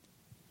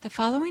The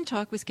following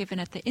talk was given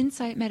at the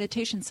Insight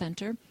Meditation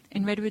Center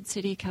in Redwood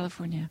City,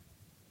 California.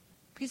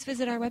 Please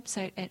visit our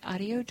website at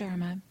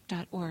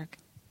audiodharma.org.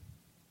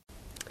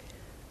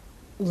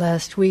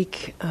 Last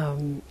week,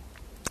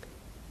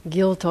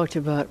 Gil talked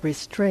about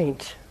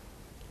restraint,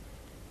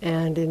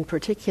 and in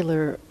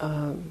particular,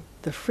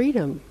 the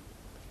freedom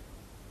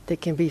that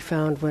can be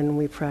found when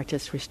we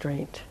practice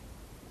restraint.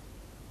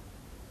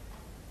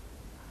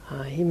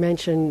 He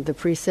mentioned the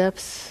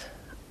precepts.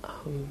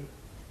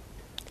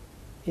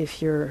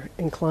 If you're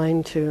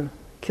inclined to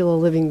kill a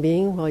living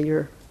being, well,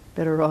 you're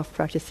better off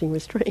practicing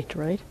restraint,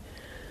 right?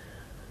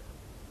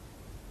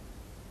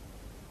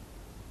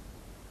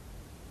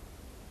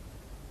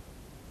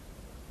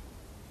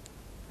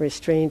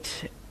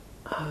 Restraint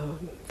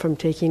from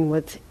taking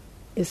what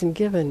isn't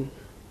given.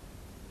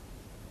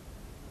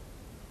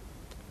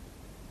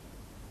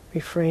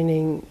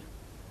 Refraining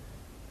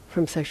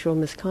from sexual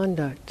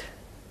misconduct.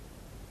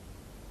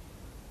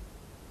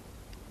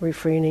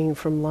 Refraining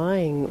from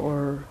lying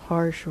or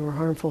harsh or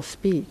harmful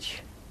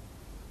speech.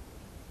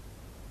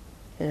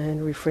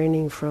 And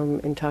refraining from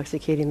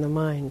intoxicating the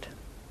mind.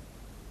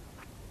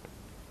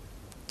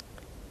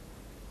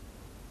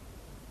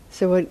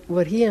 So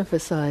what he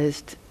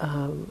emphasized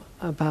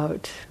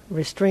about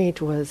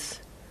restraint was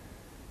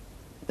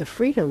the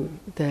freedom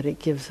that it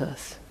gives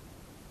us.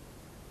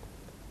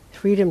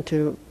 Freedom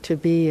to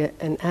be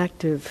an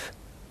active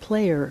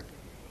player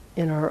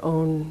in our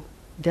own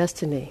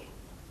destiny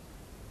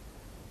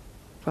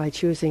by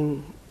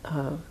choosing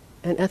an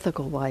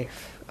ethical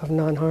life of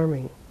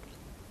non-harming.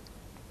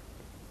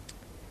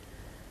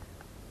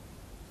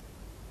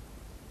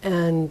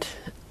 And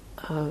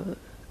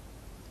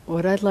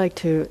what I'd like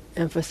to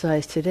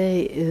emphasize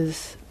today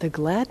is the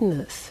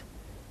gladness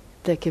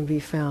that can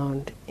be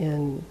found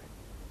in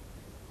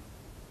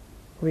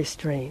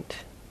restraint,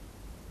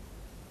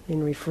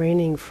 in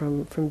refraining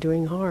from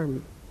doing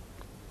harm.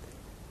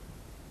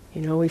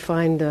 You know, we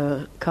find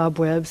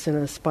cobwebs and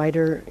a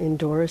spider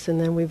indoors,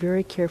 and then we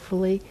very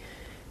carefully,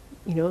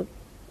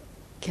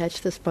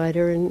 catch the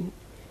spider and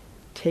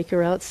take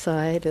her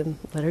outside and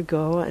let her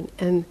go.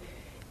 And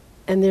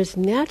there's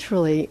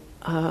naturally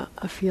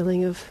a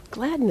feeling of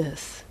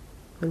gladness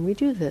when we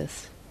do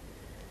this.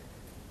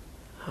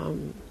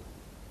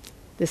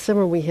 This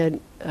summer we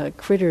had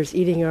critters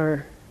eating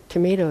our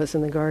tomatoes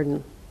in the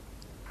garden.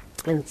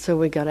 And so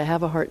we got a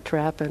have-a-heart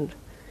trap and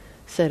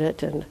set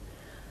it, and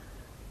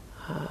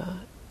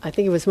I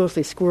think it was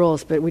mostly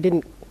squirrels, but we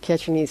didn't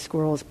catch any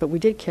squirrels, but we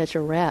did catch a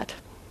rat.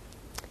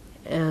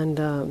 And,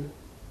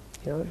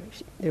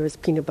 there was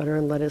peanut butter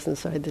and lettuce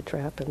inside the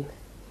trap, and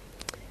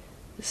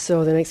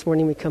so the next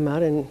morning we come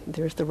out and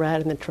there's the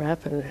rat in the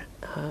trap, and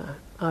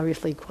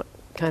obviously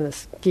kind of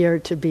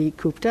scared to be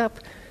cooped up,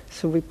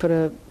 so we put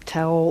a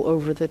towel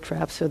over the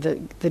trap so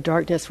that the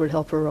darkness would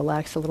help her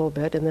relax a little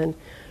bit, and then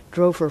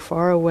drove her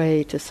far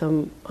away to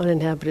some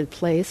uninhabited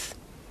place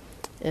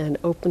and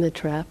opened the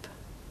trap.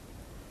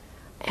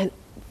 And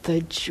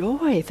the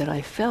joy that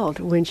I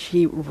felt when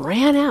she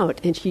ran out,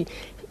 and she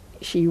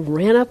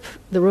ran up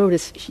the road,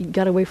 as she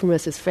got away from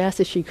us as fast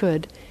as she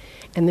could,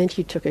 and then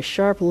she took a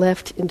sharp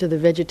left into the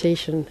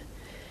vegetation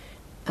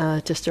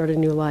to start a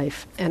new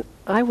life. And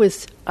I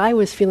was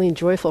feeling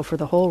joyful for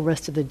the whole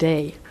rest of the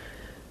day,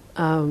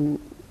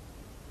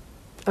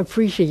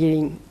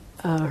 appreciating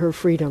her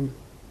freedom.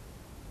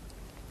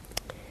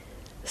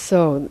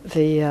 So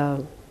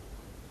the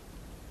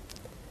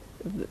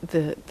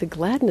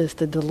gladness,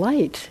 the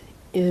delight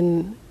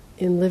in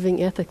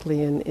living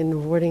ethically and in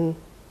avoiding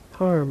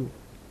harm.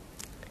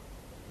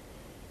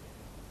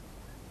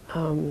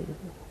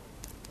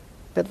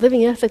 But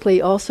living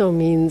ethically also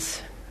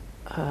means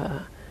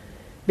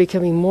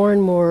becoming more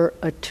and more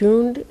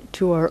attuned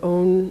to our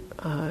own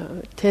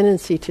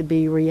tendency to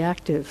be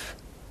reactive.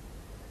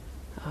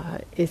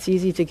 It's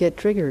easy to get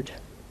triggered.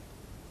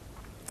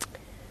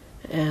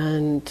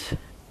 And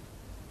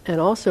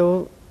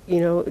also,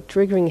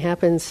 triggering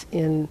happens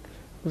in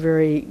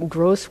very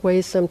gross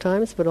ways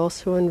sometimes, but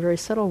also in very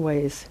subtle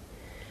ways.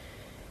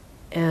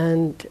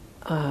 And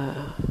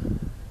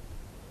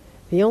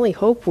the only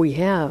hope we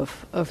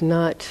have of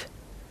not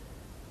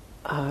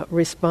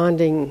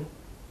responding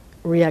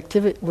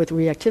with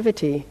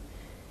reactivity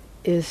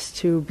is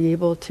to be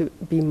able to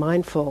be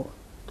mindful.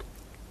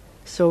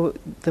 So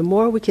the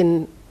more we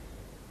can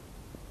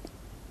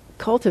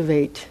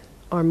cultivate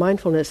our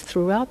mindfulness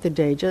throughout the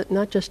day,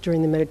 not just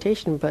during the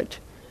meditation, but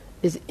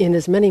in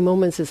as many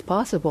moments as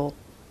possible,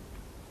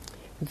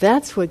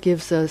 that's what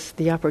gives us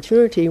the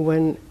opportunity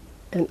when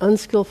an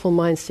unskillful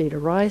mind state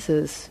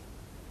arises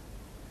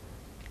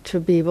to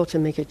be able to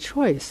make a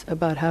choice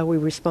about how we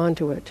respond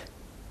to it.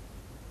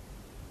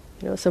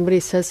 Somebody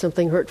says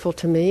something hurtful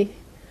to me,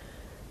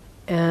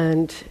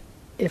 and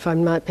if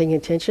I'm not paying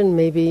attention,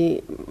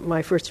 maybe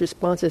my first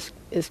response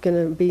is going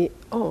to be,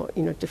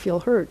 to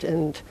feel hurt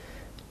and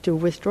to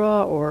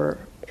withdraw, or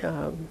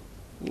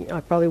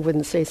I probably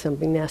wouldn't say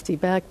something nasty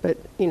back, but,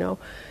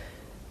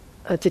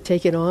 to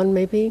take it on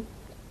maybe.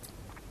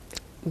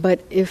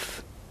 But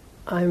if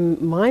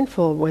I'm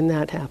mindful when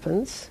that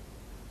happens,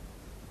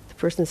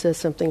 person says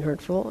something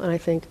hurtful, and I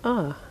think,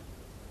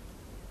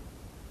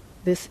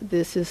 this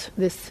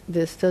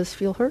does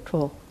feel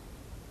hurtful.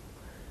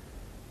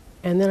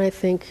 And then I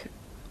think,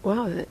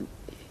 wow,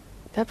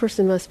 that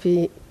person must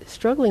be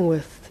struggling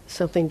with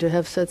something to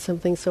have said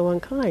something so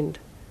unkind.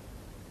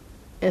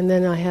 And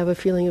then I have a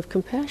feeling of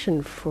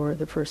compassion for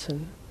the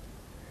person.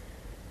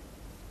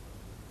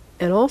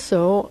 And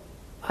also,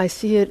 I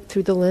see it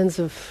through the lens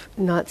of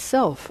not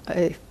self.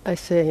 I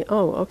say,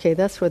 oh, okay,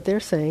 that's what they're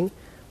saying,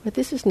 but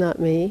this is not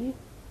me,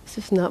 this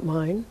is not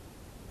mine,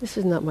 this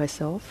is not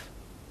myself.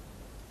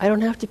 I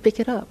don't have to pick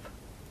it up.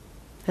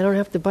 I don't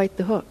have to bite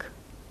the hook.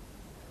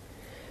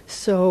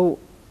 So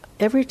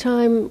every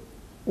time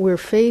we're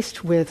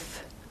faced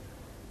with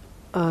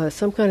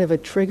some kind of a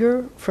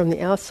trigger from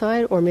the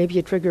outside, or maybe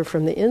a trigger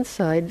from the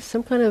inside,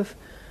 some kind of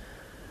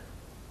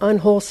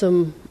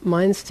unwholesome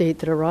mind state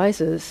that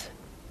arises,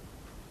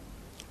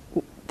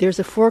 there's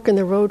a fork in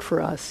the road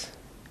for us.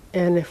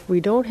 And if we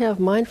don't have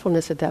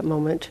mindfulness at that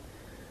moment,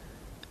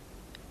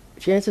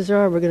 chances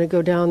are we're going to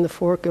go down the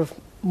fork of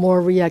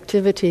more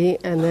reactivity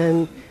and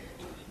then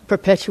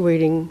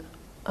perpetuating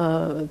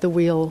the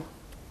wheel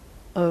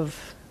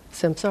of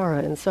samsara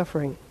and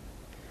suffering.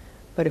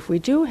 But if we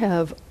do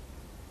have,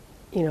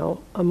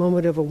 a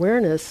moment of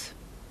awareness,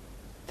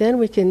 then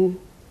we can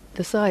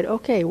decide,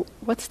 okay,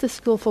 what's the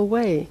skillful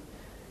way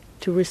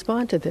to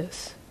respond to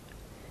this?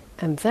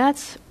 And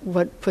that's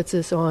what puts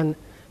us on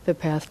the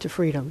path to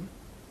freedom.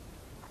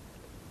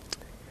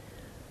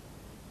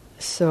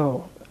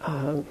 So,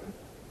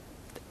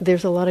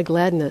 there's a lot of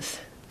gladness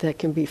that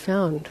can be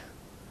found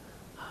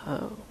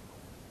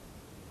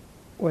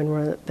when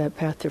we're on that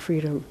path to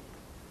freedom.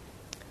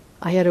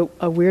 I had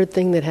a weird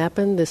thing that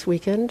happened this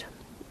weekend.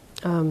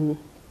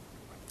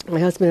 My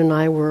husband and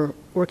I were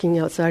working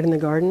outside in the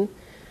garden,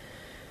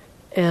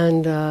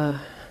 and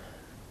at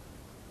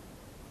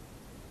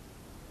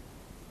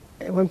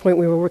one point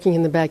we were working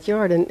in the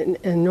backyard,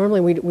 and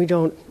normally we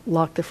don't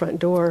lock the front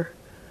door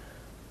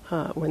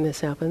when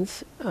this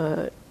happens,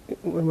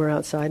 when we're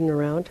outside and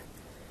around.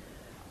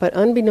 But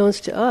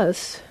unbeknownst to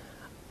us,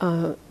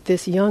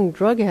 this young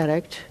drug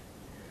addict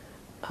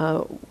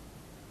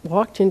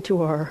walked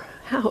into our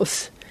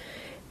house,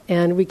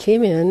 and we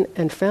came in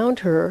and found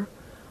her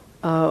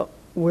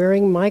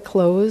wearing my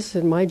clothes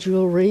and my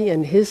jewelry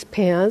and his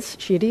pants.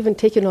 She had even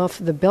taken off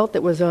the belt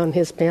that was on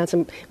his pants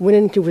and went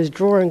into his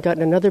drawer and got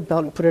another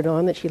belt and put it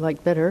on that she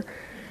liked better.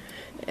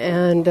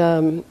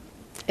 And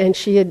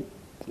she had,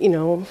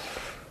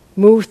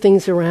 moved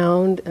things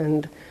around.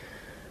 And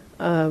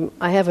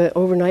I have an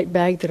overnight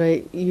bag that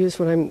I use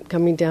when I'm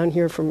coming down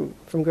here from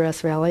Grass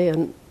Valley,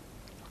 and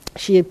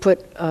she had put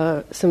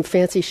some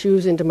fancy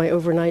shoes into my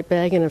overnight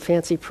bag and a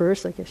fancy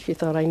purse. I guess she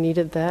thought I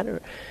needed that.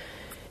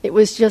 It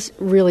was just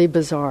really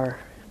bizarre.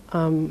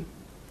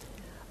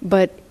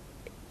 But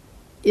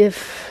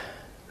if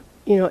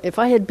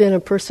I had been a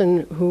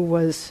person who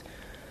was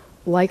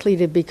likely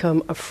to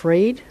become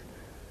afraid,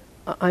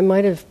 I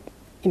might have,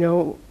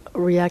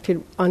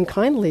 reacted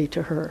unkindly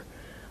to her.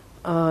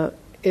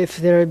 If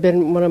there had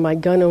been one of my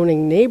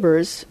gun-owning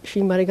neighbors,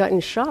 she might have gotten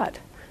shot.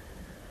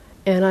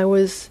 And I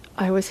was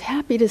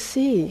happy to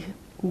see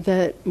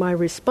that my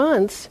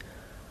response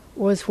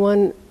was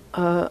one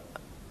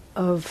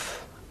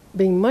of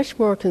being much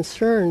more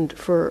concerned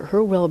for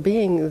her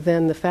well-being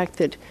than the fact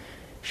that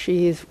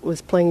she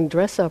was playing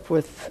dress-up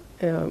with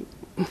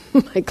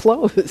my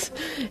clothes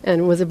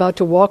and was about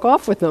to walk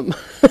off with them.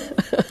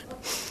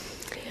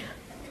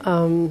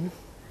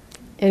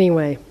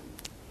 Anyway,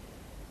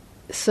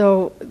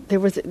 so there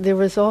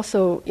was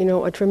also,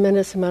 a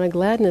tremendous amount of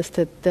gladness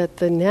that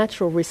the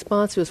natural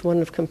response was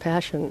one of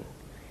compassion,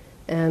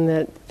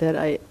 and that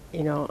I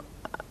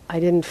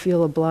didn't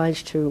feel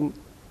obliged to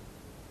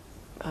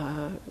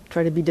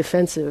try to be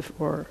defensive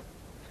or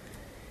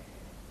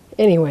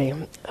anyway.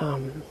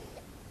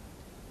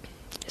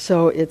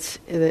 So it's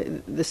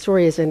the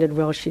story has ended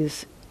well.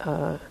 She's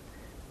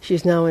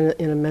now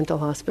in a mental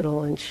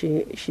hospital, and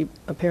she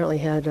apparently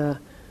had a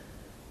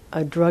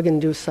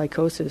drug-induced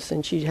psychosis,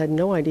 and she had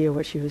no idea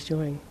what she was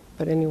doing.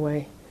 But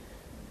anyway,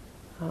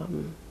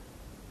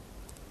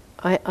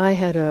 I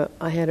had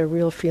a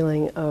real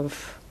feeling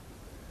of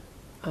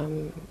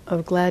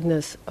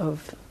gladness,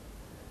 of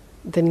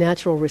the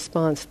natural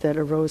response that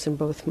arose in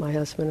both my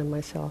husband and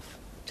myself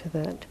to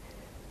that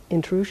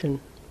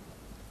intrusion.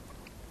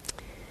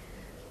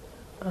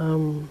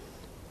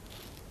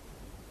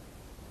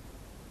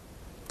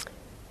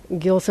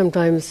 Gil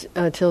sometimes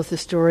tells the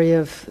story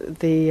of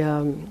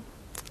the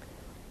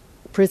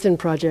prison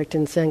project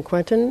in San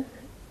Quentin,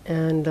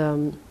 and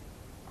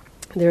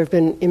there have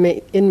been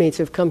inmates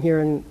who have come here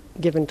and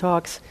given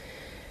talks,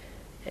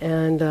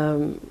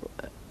 and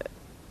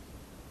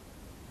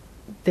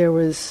there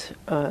was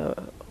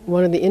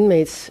one of the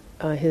inmates,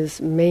 his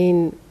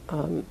main,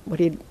 what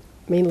he'd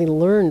mainly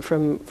learned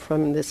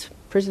from this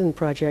prison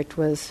project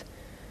was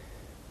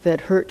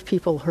that hurt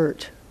people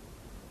hurt.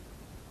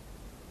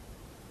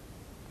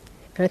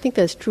 And I think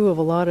that's true of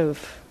a lot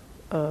of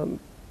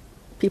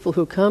people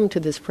who come to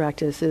this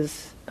practice,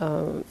 is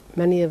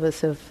many of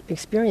us have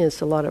experienced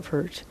a lot of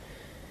hurt.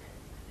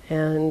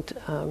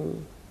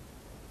 And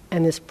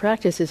this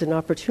practice is an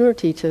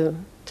opportunity to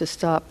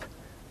stop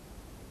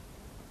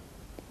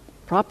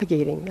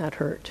propagating that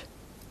hurt.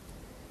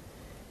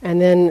 And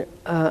then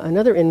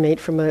another inmate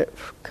from a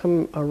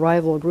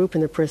rival group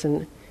in the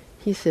prison,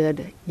 he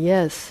said,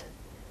 yes,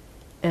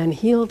 and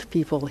healed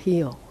people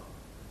heal.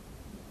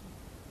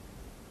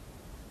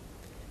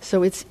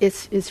 So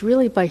it's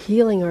really by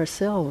healing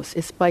ourselves.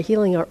 It's by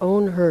healing our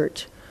own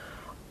hurt,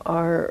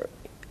 our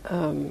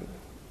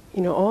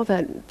all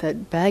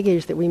that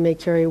baggage that we may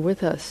carry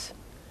with us,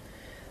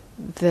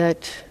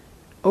 that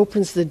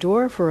opens the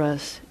door for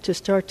us to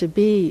start to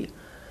be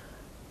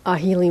a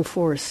healing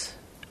force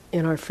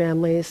in our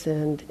families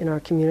and in our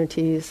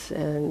communities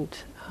and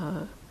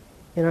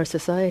in our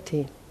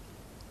society.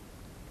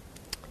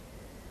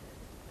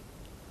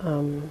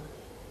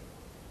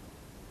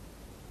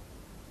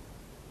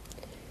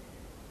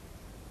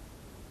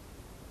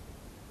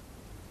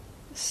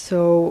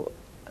 So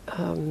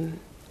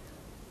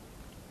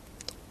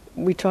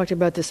we talked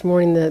about this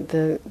morning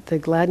the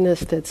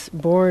gladness that's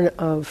born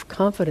of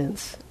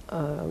confidence,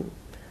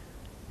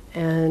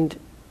 and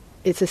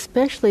it's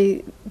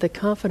especially the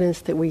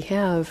confidence that we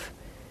have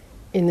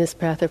in this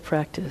path of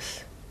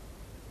practice,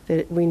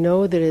 that we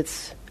know that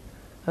it's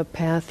a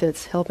path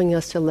that's helping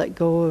us to let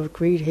go of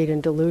greed, hate,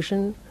 and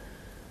delusion.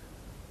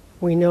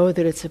 We know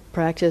that it's a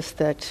practice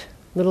that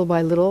little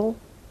by little,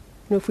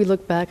 if we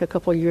look back a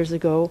couple of years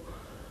ago,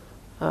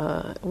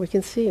 we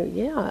can see,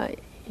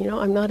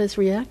 I'm not as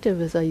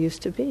reactive as I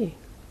used to be.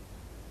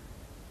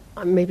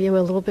 Maybe I'm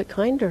a little bit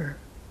kinder.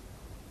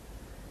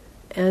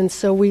 And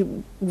so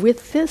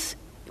with this,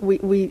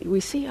 we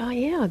see,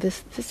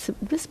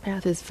 this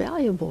path is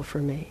valuable for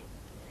me.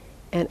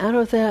 And out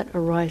of that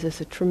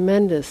arises a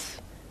tremendous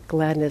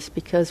gladness,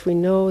 because we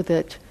know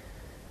that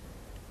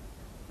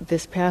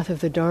this path of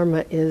the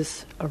Dharma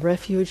is a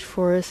refuge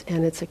for us,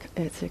 and it's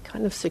a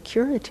kind of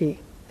security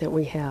that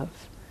we have.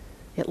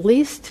 At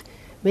least,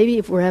 maybe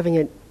if we're having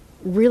a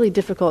really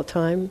difficult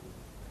time,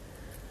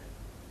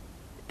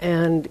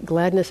 and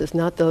gladness is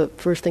not the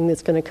first thing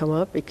that's going to come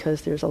up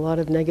because there's a lot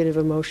of negative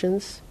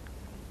emotions,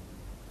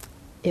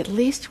 at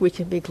least we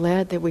can be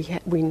glad that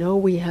we know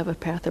we have a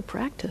path of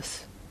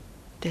practice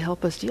to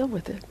help us deal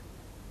with it.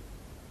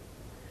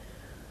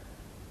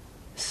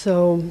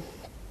 So,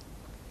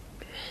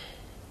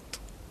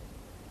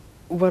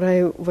 what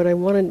I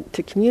wanted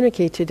to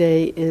communicate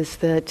today is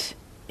that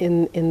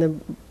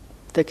in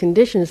the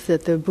conditions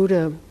that the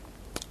Buddha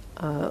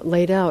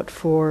laid out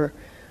for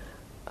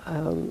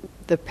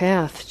the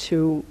path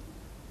to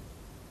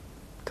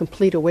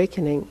complete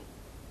awakening,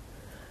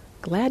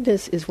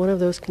 gladness is one of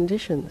those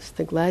conditions,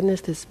 the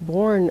gladness that's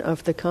born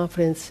of the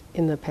confidence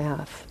in the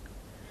path.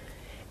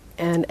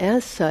 And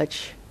as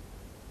such,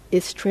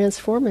 it's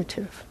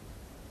transformative.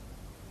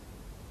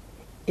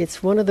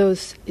 It's one of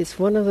those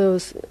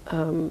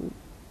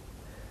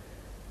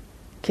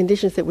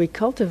conditions that we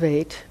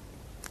cultivate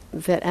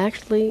that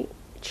actually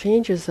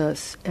changes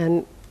us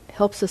and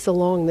helps us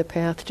along the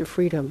path to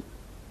freedom.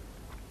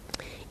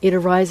 It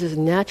arises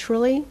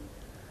naturally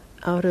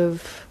out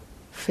of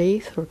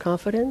faith or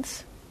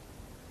confidence,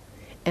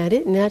 and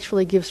it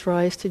naturally gives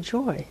rise to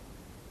joy.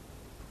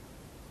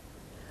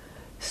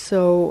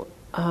 So,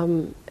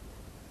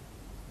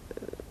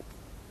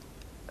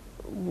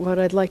 what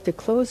I'd like to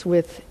close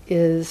with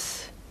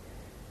is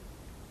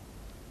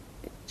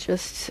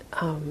just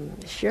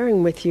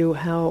sharing with you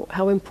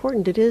how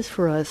important it is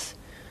for us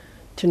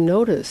to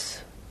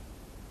notice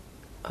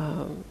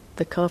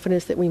the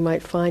confidence that we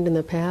might find in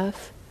the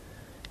path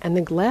and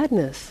the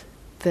gladness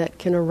that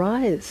can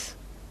arise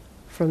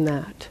from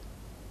that.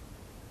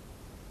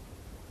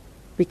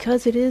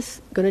 Because it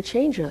is going to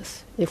change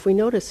us if we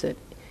notice it.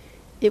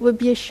 It would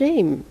be a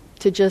shame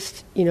to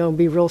just, be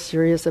real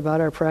serious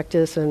about our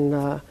practice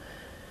and,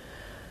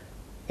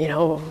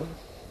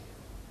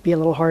 be a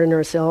little hard on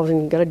ourselves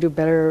and got to do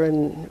better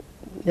and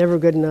never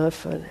good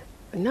enough. And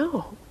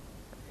no.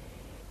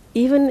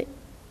 Even,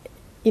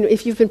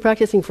 if you've been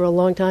practicing for a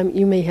long time,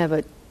 you may have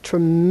a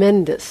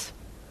tremendous,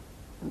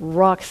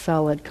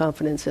 rock-solid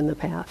confidence in the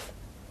path.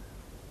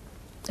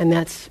 And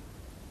it's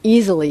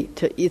easy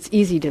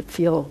to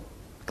feel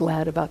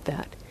glad about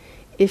that.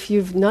 If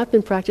you've not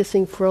been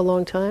practicing for a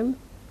long time,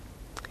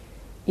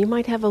 you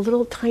might have a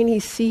little tiny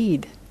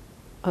seed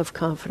of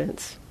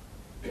confidence.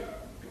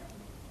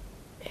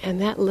 And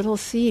that little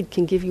seed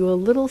can give you a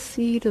little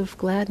seed of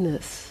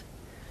gladness.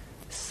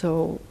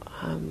 So,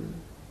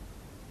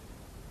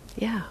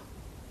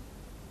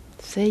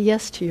 say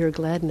yes to your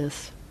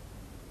gladness.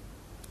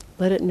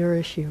 Let it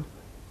nourish you.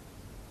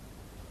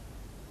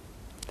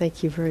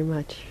 Thank you very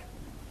much.